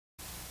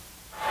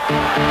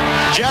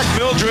Jack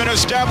Mildren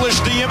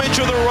established the image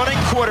of the running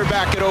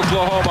quarterback at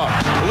Oklahoma,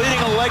 leading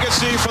a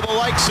legacy for the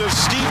likes of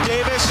Steve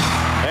Davis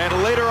and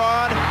later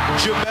on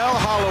Jamel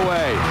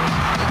Holloway.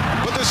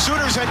 But the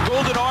Sooners had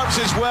golden arms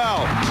as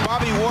well.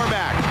 Bobby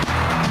Warmack.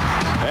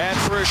 And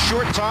for a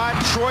short time,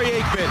 Troy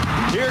Aikman,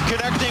 here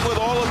connecting with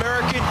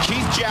All-American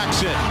Keith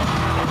Jackson.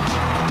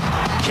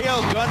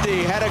 Coach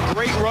Gundy had a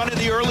great run in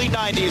the early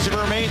 90s and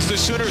remains the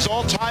Sooners'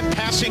 all-time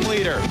passing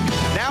leader.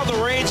 Now the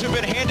reins have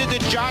been handed to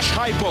Josh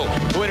Heupel,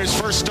 who in his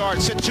first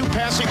start set 2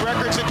 passing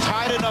records and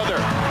tied another.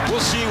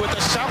 We'll see what the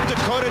South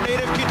Dakota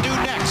native can do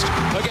next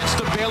against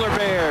the Baylor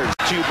Bears.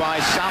 To you by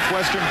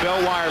Southwestern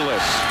Bell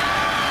Wireless.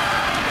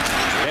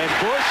 And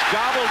Bush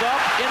gobbled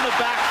up in the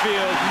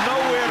backfield.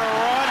 Nowhere to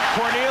run.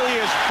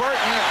 Cornelius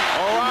Burton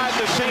arrived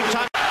the same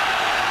time.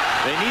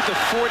 They need the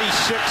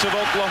 46 of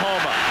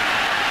Oklahoma.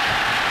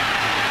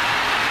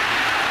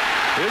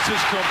 This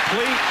is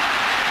complete.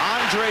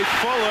 Andre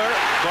Fuller,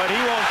 but he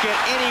won't get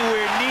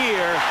anywhere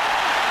near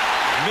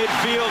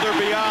midfield or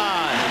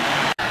beyond.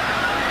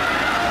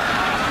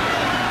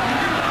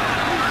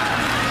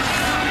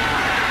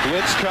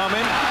 Blitz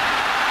coming.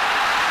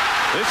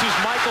 This is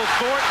Michael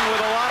Thortan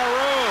with a lot of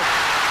room.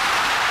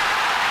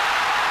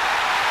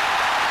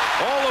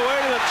 All the way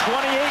to the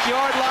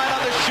 28-yard line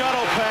on the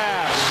shuttle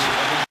pass.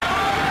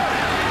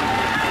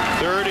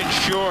 3rd and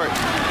short.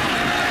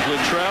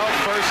 Luttrell,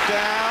 first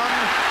down.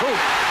 Ooh,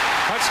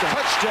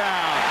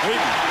 touchdown.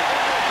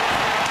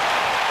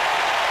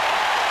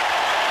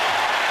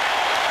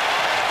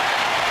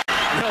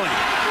 Really?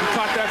 He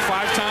caught that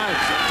 5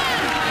 times.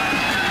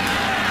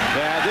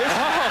 Yeah, this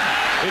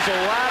is a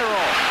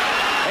lateral.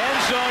 End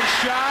zone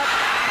shot,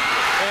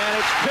 and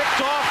it's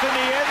picked off in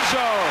the end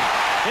zone.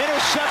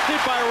 Intercepted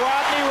by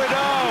Rodney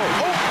Rideau.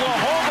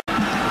 Oklahoma.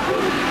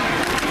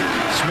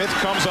 Smith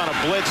comes on a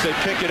blitz. They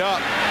pick it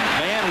up.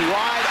 Man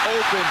wide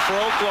open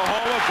for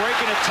Oklahoma.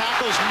 Breaking the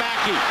tackles,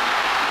 Mackey.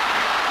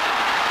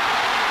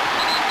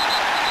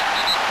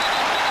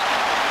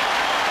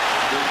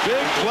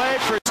 Big play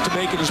for to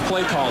make it his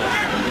play caller.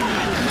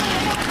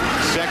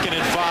 2nd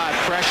and 5.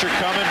 Pressure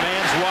coming.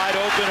 Man's wide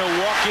open to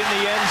walk in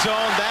the end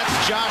zone. That's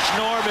Josh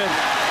Norman.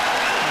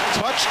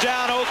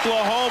 Touchdown,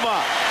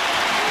 Oklahoma.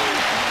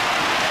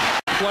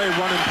 Play,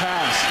 run and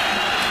pass.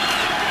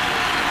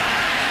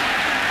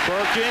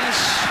 Perkins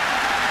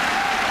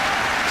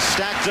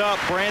stacked up.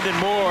 Brandon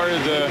Moore,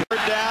 the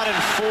 3rd down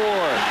and 4.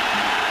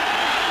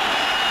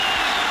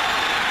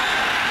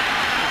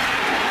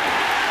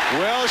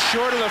 Well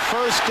short of the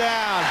first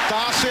down.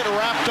 Dossett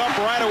wrapped up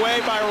right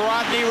away by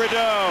Rodney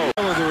Rideau.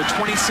 There were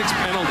 26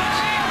 penalties.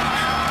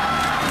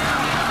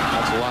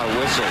 That's a lot of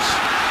whistles.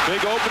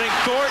 Big opening,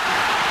 Thortan.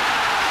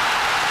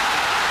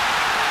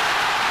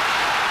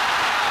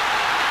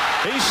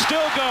 He's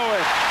still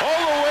going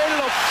all the way to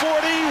the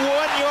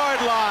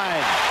 41-yard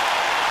line.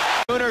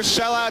 Sooner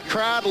sellout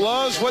crowd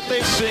loves what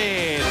they've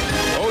seen.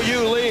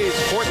 OU leads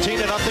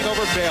 14-0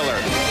 over Baylor.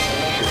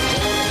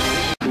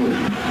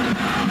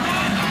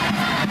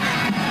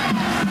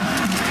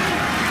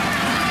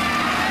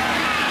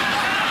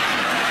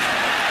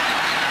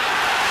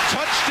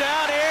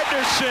 Touchdown,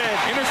 Anderson.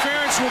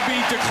 Interference will be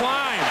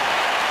declined.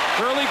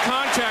 Early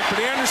contact, but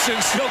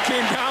Anderson still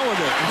came down with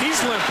it. And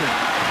he's limping.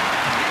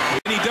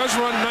 And he does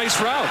run nice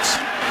routes.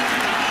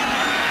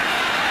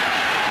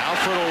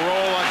 Alfred will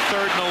roll on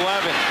 3rd and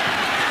 11.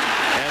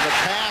 And the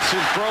pass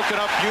is broken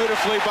up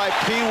beautifully by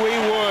Pee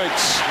Wee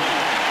Woods.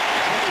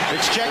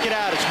 Let's check it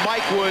out. It's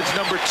Mike Woods,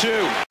 number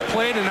 2.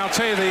 Played, and I'll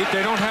tell you,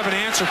 they don't have an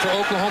answer for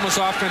Oklahoma's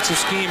offensive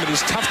scheme. It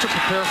is tough to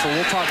prepare for.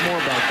 We'll talk more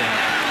about that.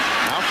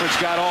 Alfred's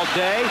got all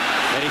day,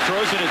 and he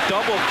throws into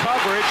double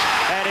coverage,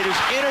 and it is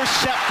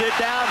intercepted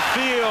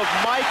downfield.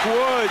 Mike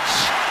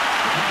Woods.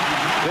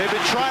 They've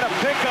been trying to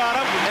pick on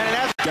him, and it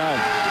has gone.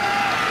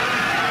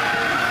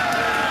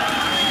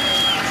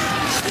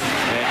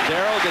 And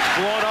Darrell gets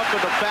blown up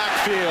in the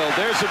backfield.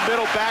 There's the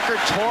middle backer,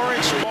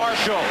 Torrance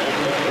Marshall,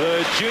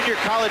 the junior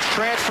college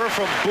transfer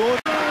from Boone.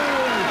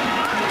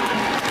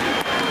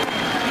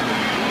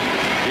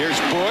 Here's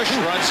Bush,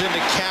 runs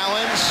into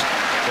Callens,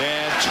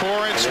 and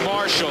Torrance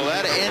Marshall.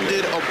 That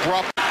ended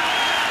abruptly.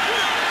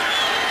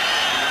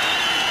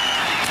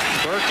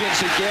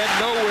 Perkins again,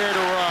 nowhere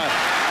to run.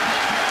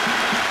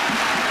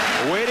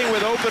 Waiting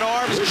with open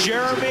arms,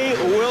 Jeremy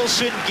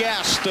Wilson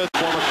Guest, the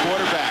former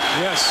quarterback.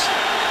 Yes.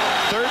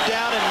 3rd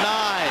down and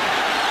 9.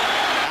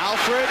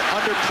 Alfred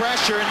under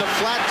pressure in the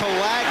flat to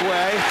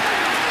Lagway.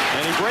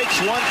 And he breaks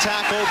 1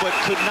 tackle, but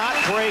could not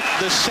break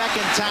the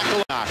 2nd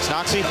tackle.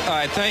 Noxie. All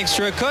right, thanks,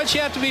 Drew. Coach,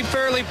 you have to be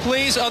fairly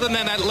pleased. Other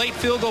than that late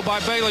field goal by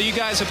Baylor, you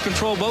guys have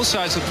controlled both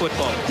sides of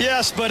football.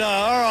 Yes, but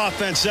our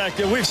offense, Zach,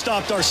 we've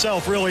stopped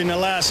ourselves really in the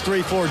last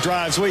 3-4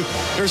 drives.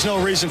 There's no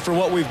reason for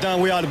what we've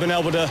done. We ought to have been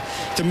able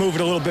to move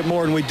it a little bit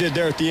more than we did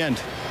there at the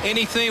end.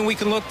 Anything we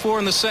can look for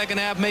in the second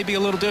half, maybe a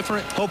little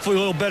different? Hopefully a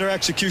little better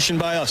execution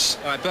by us.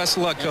 All right, best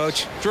of luck,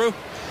 Coach. Drew?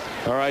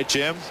 All right,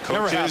 Jim.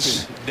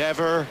 Coaches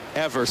never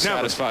ever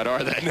satisfied,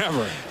 are they?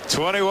 Never.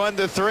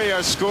 21-3,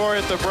 our score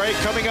at the break.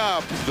 Coming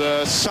up,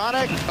 the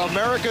Sonic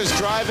America's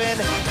Drive-In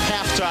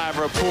halftime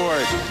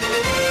report.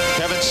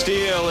 Kevin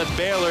Steele and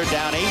Baylor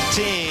down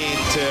 18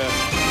 to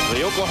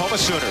the Oklahoma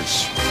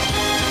Sooners.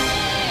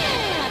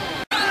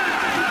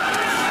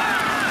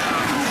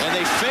 And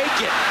they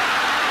fake it.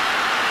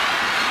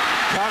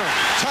 Got him.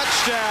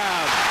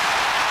 Touchdown.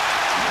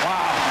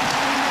 Wow.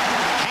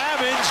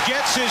 Hammonds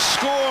gets his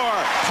score.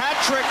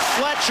 Patrick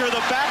Fletcher,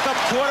 the backup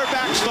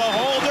quarterback's the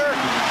holder.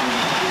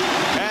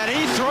 And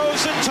he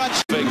throws and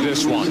touches. Big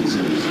this one. This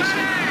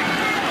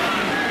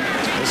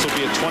will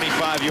be a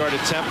 25-yard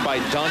attempt by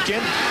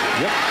Duncan.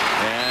 Yep.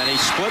 And he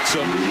splits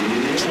them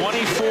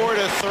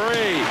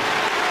 24-3.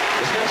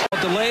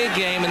 Delay a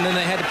game, and then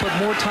they had to put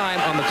more time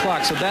on the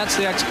clock. So that's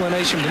the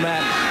explanation for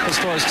that as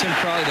far as Tim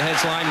Crowley, the head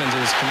linesman,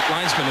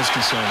 is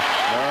concerned.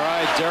 All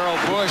right, Darrell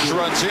Bush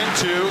runs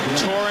into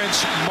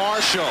Torrance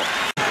Marshall.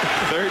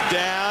 Third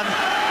down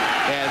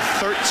and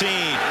 13.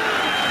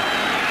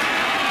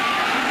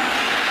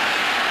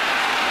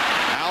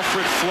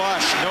 Alfred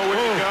Flush, nowhere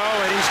to go,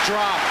 and he's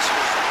dropped.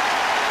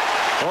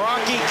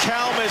 Rocky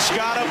Kalmus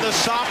got him, the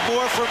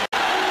sophomore from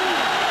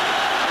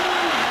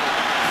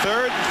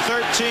 3rd and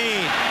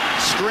 13.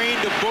 Screen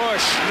to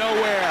Bush,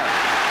 nowhere.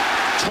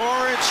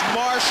 Torrance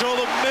Marshall,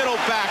 the middle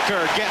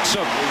backer, gets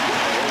him.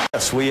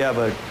 Yes, we have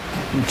a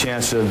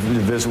chance to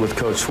visit with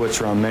Coach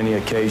Switzer on many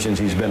occasions.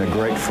 He's been a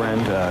great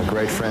friend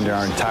to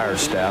our entire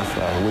staff.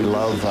 We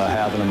love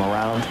having him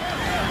around.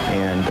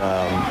 And,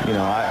 you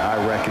know, I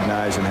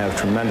recognize and have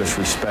tremendous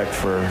respect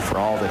for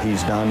all that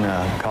he's done,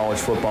 college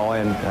football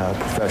and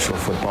professional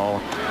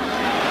football.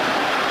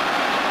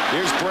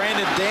 Here's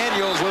Brandon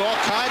Daniels with all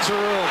kinds of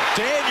room.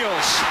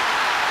 Daniels,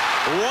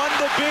 one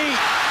to beat.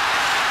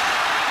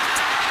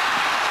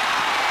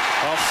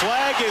 A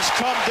flag has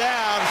come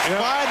down,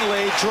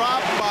 finally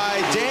dropped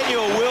by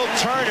Daniel Will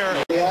Turner.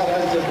 The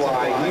offensive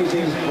line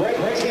using great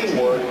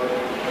teamwork.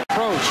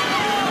 Approach.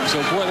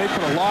 So, boy, they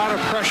put a lot of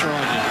pressure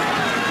on you.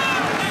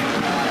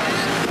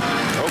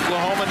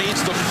 Oklahoma needs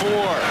the 4.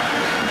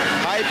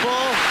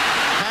 Heupel,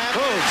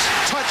 Hammonds,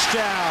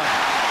 touchdown.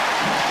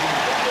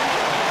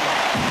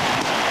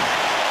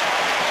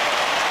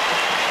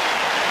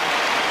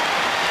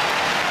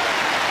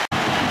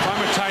 If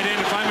I'm a tight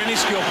end, if I'm any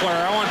skill player,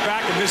 I want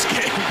back in this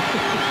game.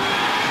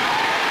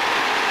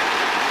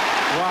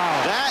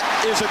 Wow. That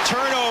is a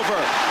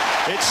turnover.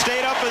 It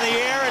stayed up in the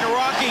air, and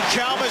Rocky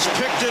Kalmus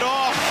picked it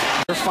off.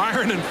 They're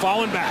firing and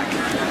falling back.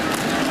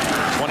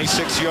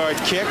 26-yard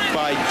kick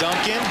by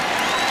Duncan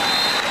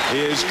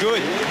is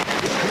good.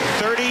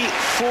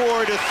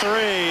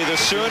 34-3. The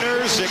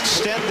Sooners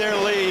extend their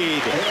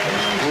lead.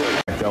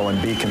 Though,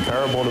 and be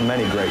comparable to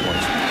many great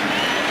ones.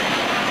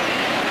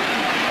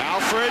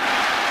 Alfred,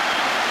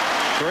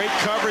 great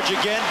coverage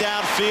again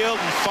downfield,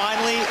 and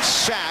finally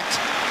sacked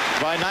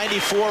by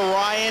 94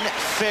 Ryan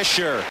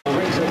Fisher.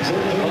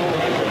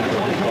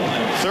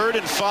 3rd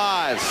and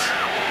 5.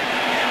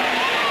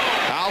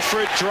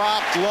 Alfred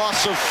dropped,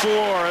 loss of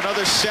 4,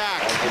 another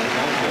sack.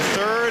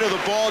 3rd of the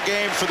ball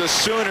game for the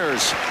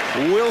Sooners.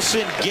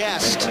 Wilson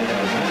Guest.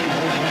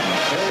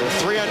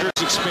 300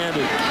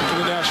 expanded to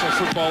the National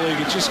Football League.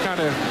 It just kind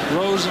of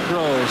grows and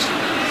grows.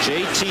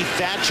 J.T.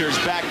 Thatcher's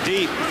back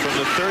deep from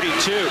the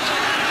 32.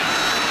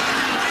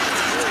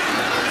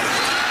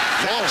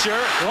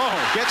 Thatcher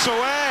gets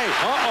away.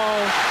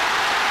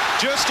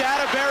 Just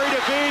Atterbury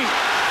to beat.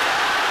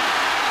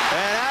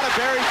 And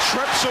Atterbury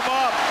trips him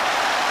up.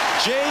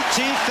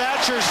 J.T.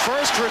 Thatcher's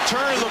first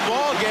return of the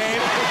ball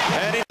game.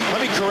 And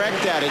let me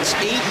correct that. It's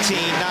 18,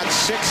 not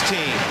 16.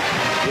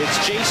 It's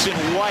Jason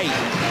White.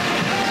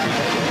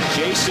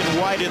 Jason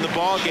White in the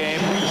ball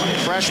game.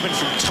 Freshman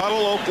from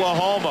Tuttle,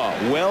 Oklahoma.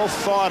 Well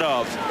thought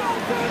of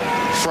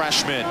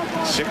freshman.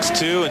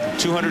 6'2" and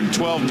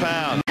 212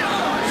 pounds.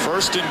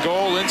 1st and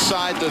goal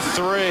inside the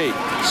 3.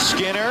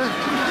 Skinner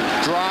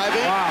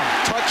driving.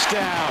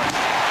 Touchdown.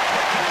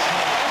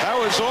 That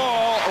was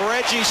all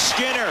Reggie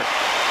Skinner.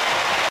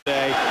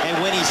 And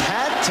when he's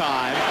had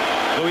time,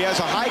 though he has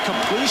a high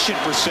completion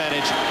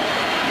percentage,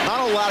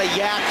 not a lot of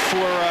yak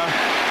for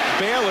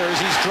Baylor's.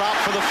 He's dropped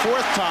for the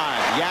 4th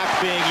time. Yak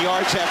being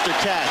yards after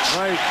catch.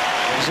 Right,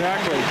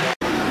 exactly.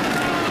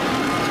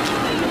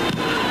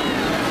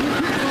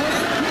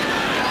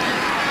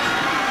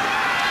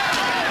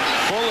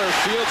 Fuller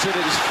fields it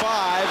at his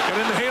 5.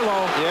 Got in the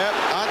halo. Yep,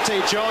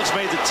 Ante Jones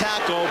made the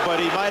tackle, but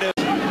he might have.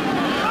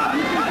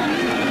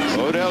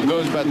 Odell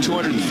goes about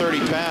 230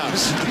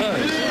 pounds.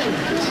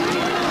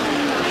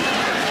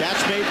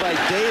 Catch made by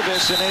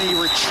Davis, and then he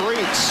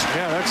retreats.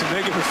 Yeah, that's a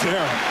negative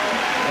there.